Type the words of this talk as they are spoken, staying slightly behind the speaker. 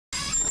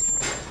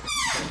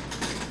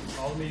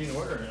Call the meeting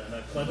order, and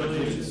I pledge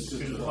allegiance to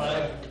the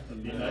flag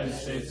of the United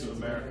States of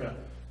America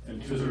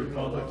and to the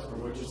republic for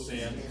which it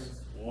stands,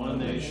 one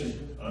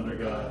nation, under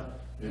God,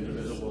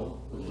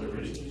 indivisible, with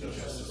liberty and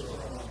justice for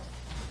all.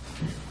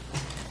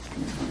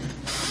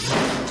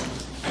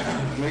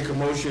 Make a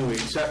motion, we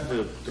accept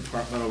the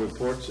departmental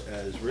reports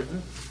as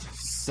written.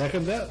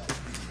 Second that.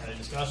 Any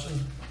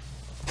discussion?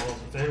 All those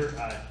in favor?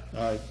 Aye.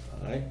 Aye.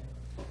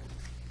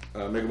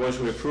 Aye. Make a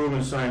motion, we approve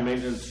and sign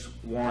maintenance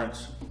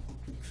warrants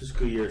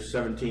fiscal year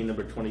 17,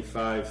 number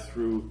 25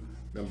 through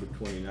number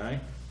 29.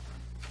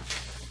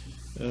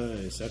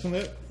 Second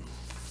that.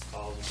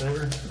 All those in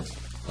favor?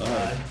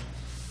 Aye.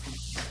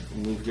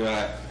 And we've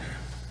got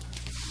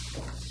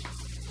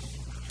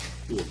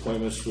two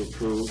appointments to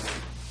approve.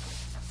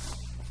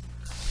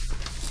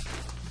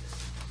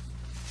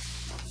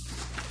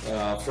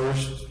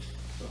 First,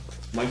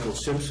 Michael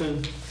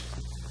Simpson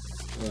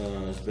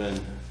has been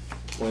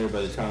appointed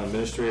by the town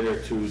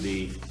administrator to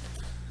the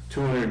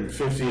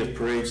 250th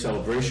Parade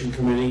Celebration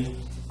Committee.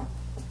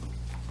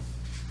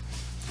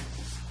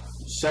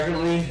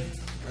 Secondly,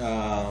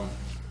 town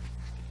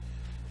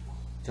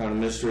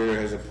administrator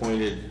has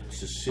appointed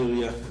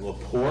Cecilia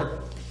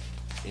Laporte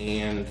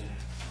and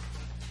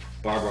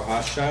Barbara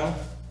Hochschild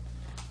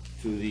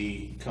to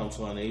the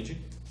Council on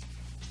Aging.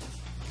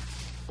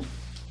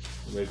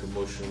 Make a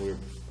motion, we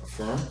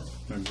affirm.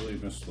 I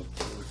believe Ms.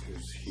 Laporte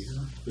is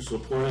here. Ms.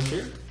 Laporte is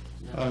here?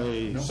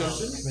 Aye.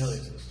 Simpson?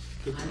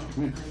 I'm the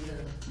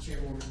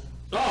chairwoman.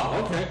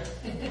 Oh, okay.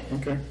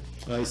 Okay.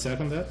 I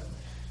second that.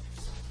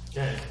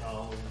 Okay,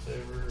 all in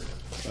favor?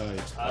 Aye.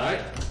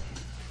 Aye.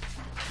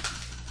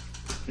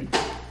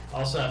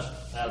 All set.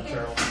 Madam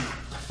Chairman.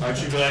 Aren't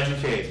you glad you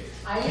came?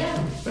 I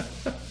am.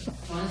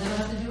 As long as I don't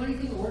have to do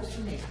anything, it works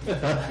for me.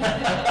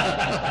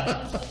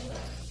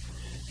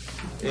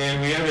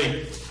 And we have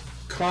a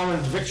common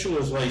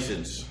victualers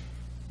license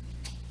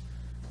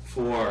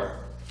for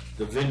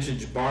the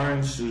Vintage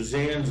Barn,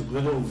 Suzanne's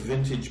Little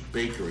Vintage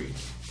Bakery.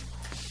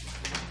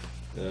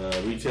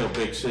 Retail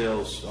bake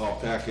sales, all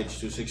packaged,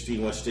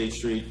 216 West State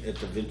Street at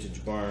the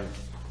Vintage Barn.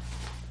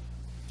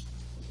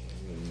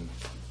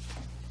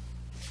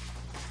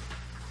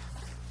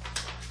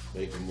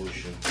 Make a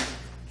motion.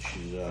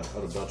 She's out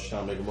of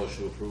Belchtown. Make a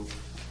motion to approve.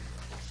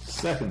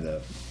 Second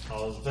that.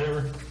 All those in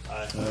favor?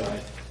 Aye.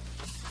 Aye.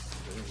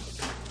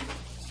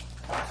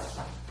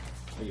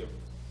 There you go.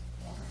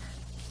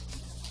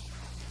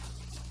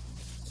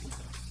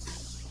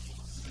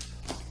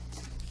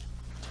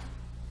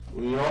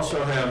 We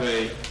also have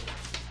a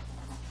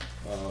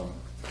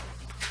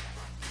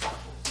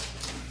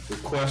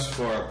request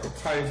for a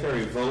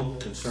proprietary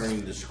vote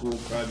concerning the school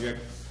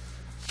project.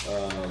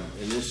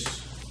 And this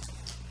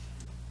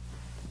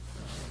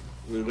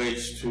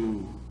relates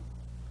to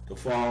the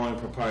following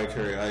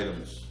proprietary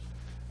items: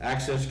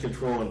 access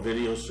control and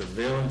video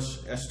surveillance,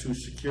 S2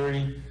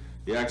 security.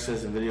 The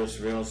access and video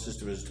surveillance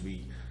system is to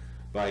be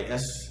by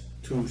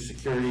S2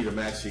 security to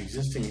match the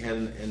existing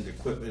head-end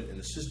equipment in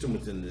the system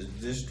within the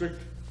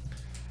district.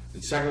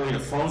 And secondly, the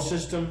phone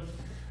system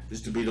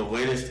is to be the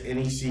latest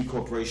NEC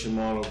Corporation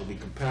model to be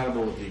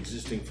compatible with the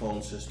existing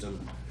phone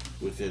system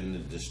within the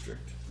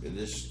district. And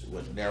this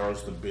what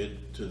narrows the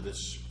bid to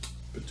this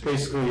particular.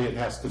 Basically, it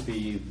has to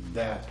be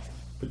that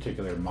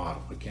particular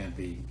model. It can't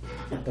be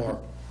or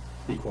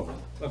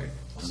equivalent. Okay.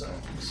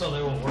 So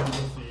they will work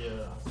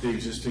with The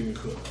existing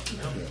equipment.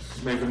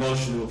 Yes. Make a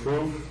motion to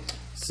approve.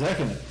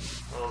 Second it.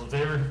 all those in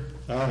favor?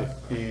 Aye.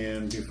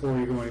 And before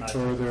we go any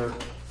further,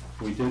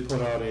 we did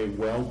put out a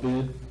well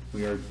bid.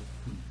 We are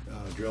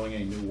drilling a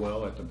new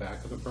well at the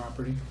back of the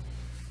property.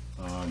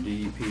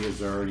 DEP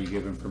has already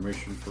given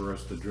permission for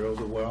us to drill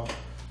the well,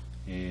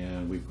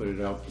 and we put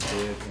it out to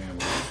bid,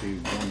 and we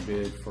received one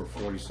bid for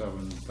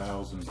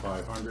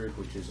 $47,500,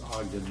 which is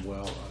Ogden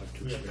Well out of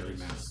Tewksbury,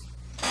 Mass.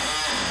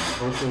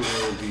 Hopefully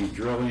we'll be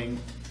drilling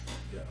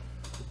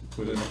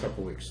within a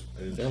couple weeks.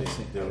 I didn't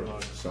see.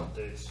 So.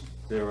 Dates.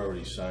 They were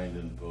already signed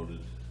and voted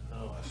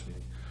Oh, last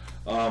meeting.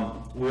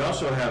 We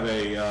also have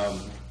a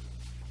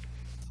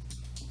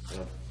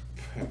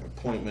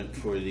appointment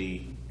for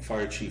the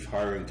fire chief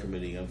hiring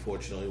committee.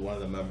 Unfortunately, one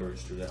of the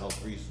members, due to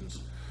health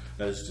reasons,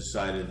 has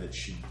decided that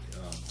she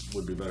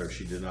would be better if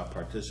she did not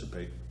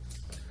participate.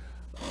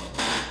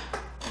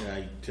 And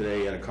I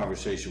today had a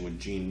conversation with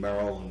Jean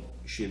Merrill, and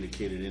she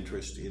indicated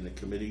interest in the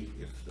committee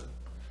if the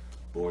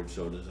board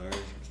so desires.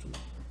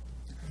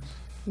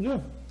 Yeah.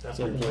 That's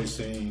Second.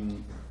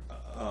 Replacing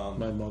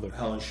My mother.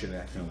 Helen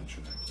Shinak. Yeah.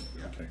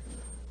 Okay.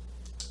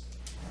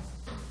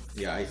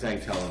 Yeah, I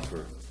thanked Helen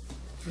for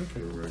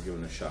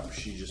giving a shot.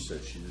 She just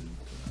said she didn't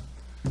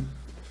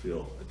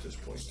feel at this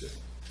point that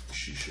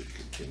she should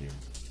continue.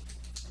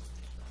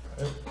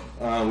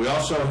 We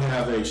also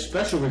have a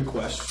special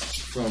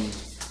request from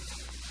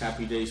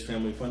Happy Days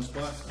Family Fun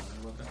Spot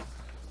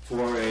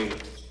for a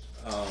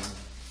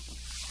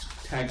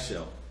tag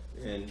sale.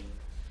 And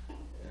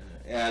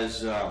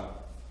as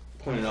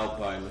pointed out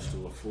by Mr.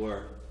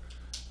 LaFleur,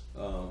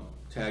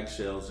 tag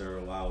sales are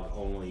allowed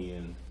only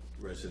in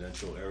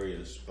residential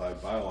areas by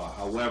bylaw.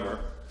 However,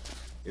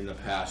 in the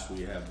past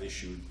we have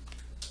issued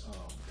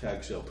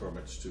tag sale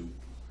permits to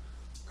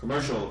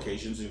commercial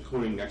locations,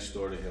 including next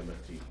door to him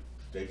at the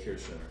daycare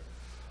center.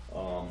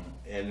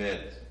 And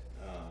that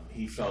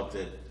he felt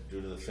that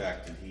due to the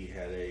fact that he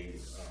had a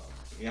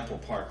ample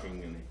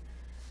parking and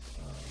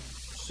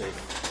a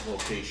safe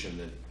location,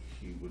 that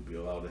he would be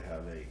allowed to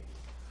have a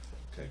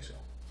tag sale.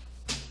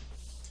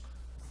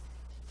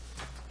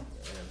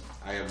 And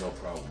I have no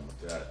problem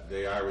with that.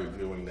 They are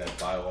reviewing that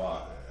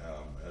bylaw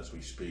as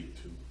we speak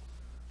to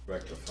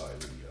rectify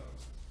the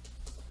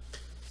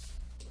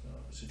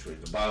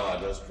situation. The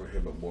bylaw does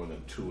prohibit more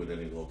than 2 at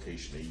any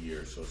location a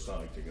year, so it's not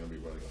like they're gonna be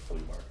running a flea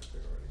market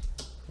there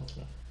already.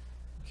 Okay.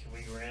 Can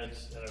we grant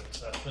an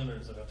exception, or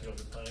does it have to go to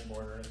the planning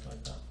board or anything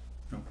like that?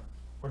 No.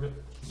 We're good.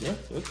 Yeah,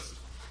 that's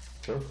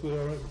perfectly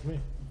all right with me.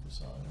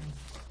 So,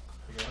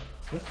 you got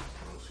it?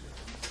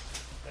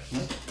 Yeah.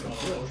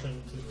 Okay.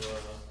 Motion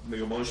to,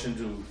 Make a motion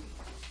to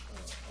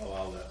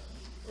allow that,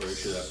 or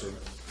issue that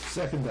permit.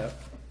 Second that.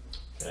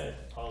 okay,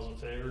 all's in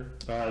favor?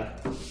 Aye.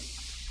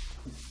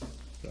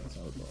 That's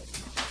not a problem.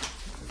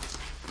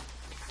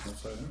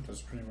 Outside that,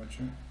 that's pretty much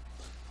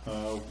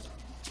it.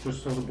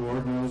 Just so the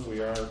board knows,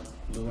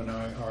 Lou and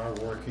I are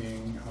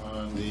working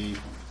on the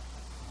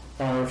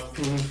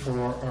RFP for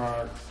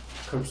our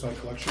curbside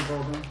collection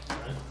program.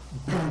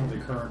 Alright, The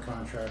current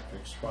contract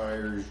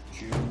expires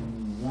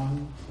June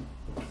 1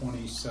 of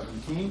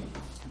 2017,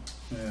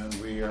 and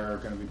we are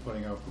going to be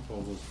putting out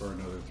proposals for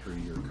another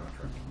 3-year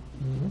contract.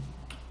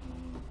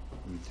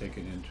 We've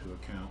taken into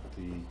account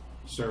the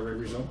survey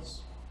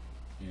results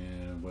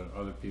and what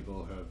other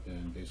people have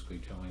been basically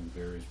telling the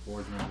various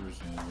board members,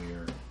 and we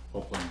are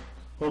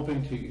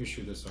hoping to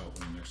issue this out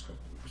in the next couple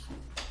of weeks.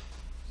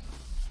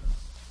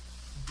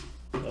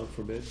 Out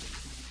for bid.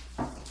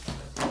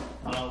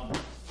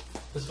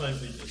 this might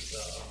be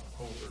just,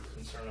 over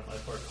concern on my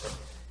part, but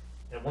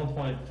at one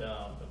point,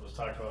 it was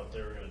talked about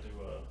they were gonna do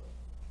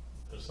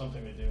there's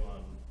something they do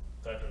on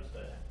Veterans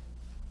Day.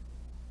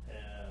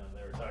 And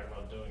they were talking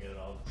about doing it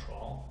on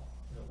trawl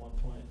at one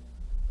point,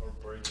 or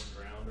breaking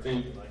ground or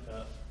something like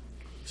that.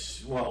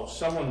 Well,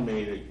 someone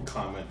made a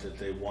comment that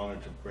they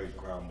wanted to break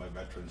ground by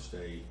Veterans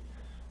Day.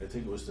 I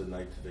think it was the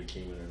night that they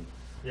came in and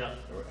Yeah,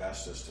 or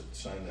asked us to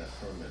sign that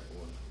permit,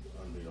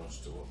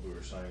 unbeknownst to what we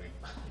were signing.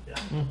 yeah.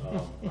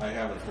 I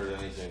haven't heard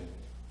anything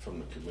from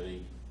the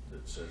committee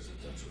that says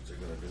that that's what they're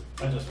gonna do.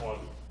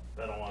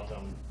 I don't want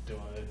them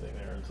doing anything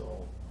there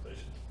until they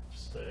should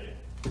stay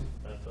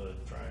at the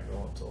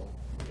triangle until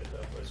we get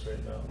that place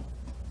straightened out.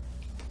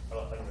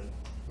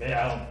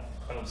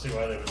 I don't see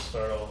why they would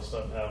start all of a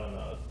sudden having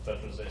a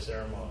Veterans Day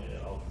ceremony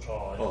at Alton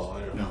Hall. Oh, I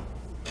don't know.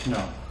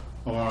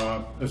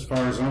 No. As far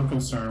as I'm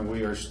concerned,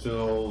 we are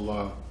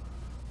still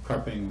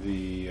prepping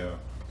the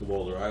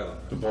Boulder Island.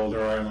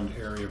 Boulder Island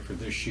area for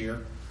this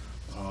year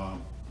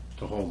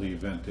to hold the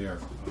event there.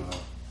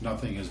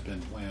 Nothing has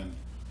been planned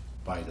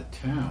by the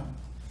town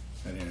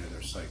at any of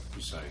their site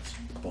besides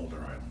Boulder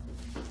Island,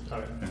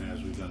 Okay. and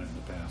as we've done it in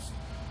the past.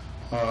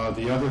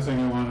 The other thing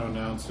I want to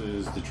announce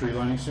is the tree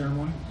lighting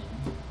ceremony.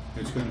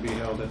 It's going to be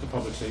held at the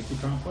Public Safety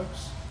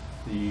Complex.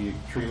 The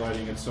tree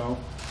lighting itself,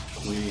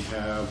 we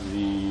have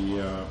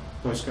the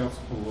Boy Scouts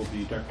who will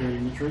be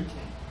decorating the tree,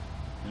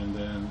 and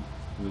then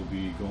we'll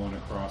be going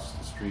across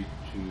the street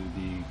to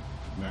the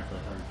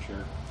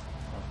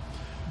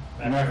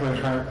Immaculate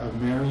Heart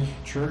of Mary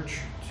Church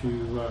to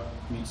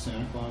meet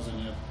Santa Claus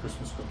and have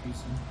Christmas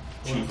cookies.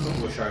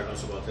 Chief Wishart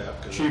knows about that.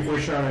 Because Chief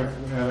Wishart,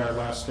 at our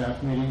last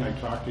staff meeting, I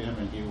talked to him,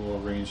 and he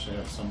will arrange to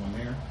have someone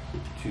there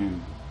to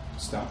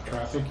stop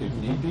traffic if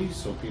need be,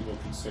 so people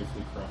can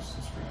safely cross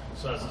the street.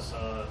 So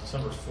that's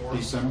December 4th?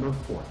 December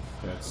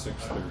 4th at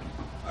 6:30.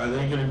 Are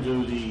they gonna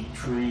do the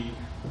tree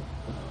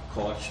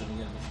collection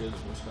again this year, the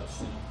Boy Scouts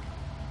thing?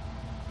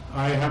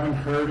 I haven't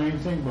heard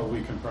anything, but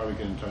we can probably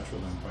get in touch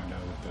with them and find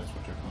out if that's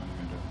what they're planning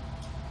on doing.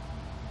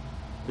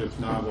 If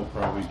not, we'll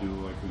probably do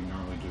like we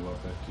normally do up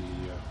at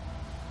the,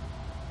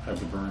 have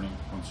the burning,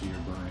 once a year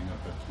burning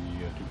up at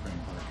the Dufresne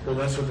Park. Well,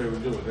 that's what they were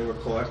doing. They were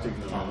collecting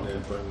them and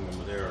then bringing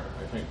them there,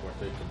 I think, what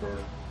they could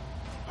burn.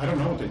 I don't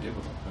know what they did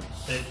with them.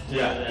 That's-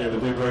 They were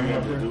bringing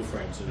up the there?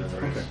 Dufresnes and then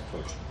they're Okay.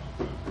 collection.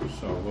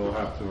 So we'll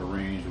have to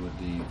arrange with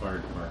the fire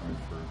department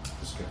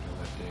to schedule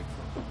that day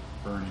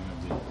for burning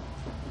of the,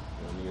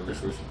 On the other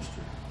Christmas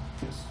tree.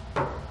 yes.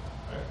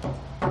 Alright.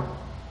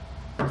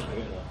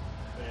 Anything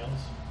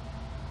else?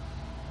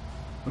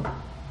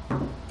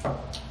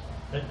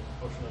 Okay,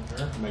 motion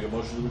adjourned. Make a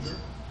motion to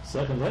adjourn?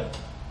 Second that.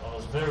 All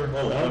those in favor?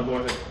 Oh, one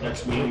more thing,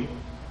 next meeting,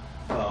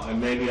 I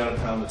may be out of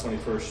town the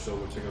 21st, so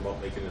we're thinking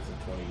about making it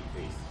the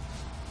 28th.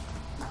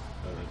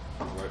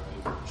 All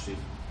right, Steve?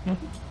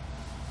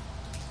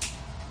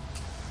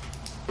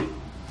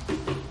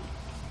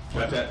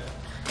 Got that?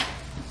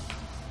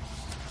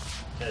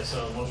 Okay,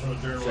 so motion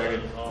adjourned,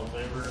 Second. all in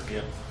favor?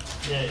 Yep.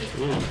 Yay.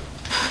 Ooh.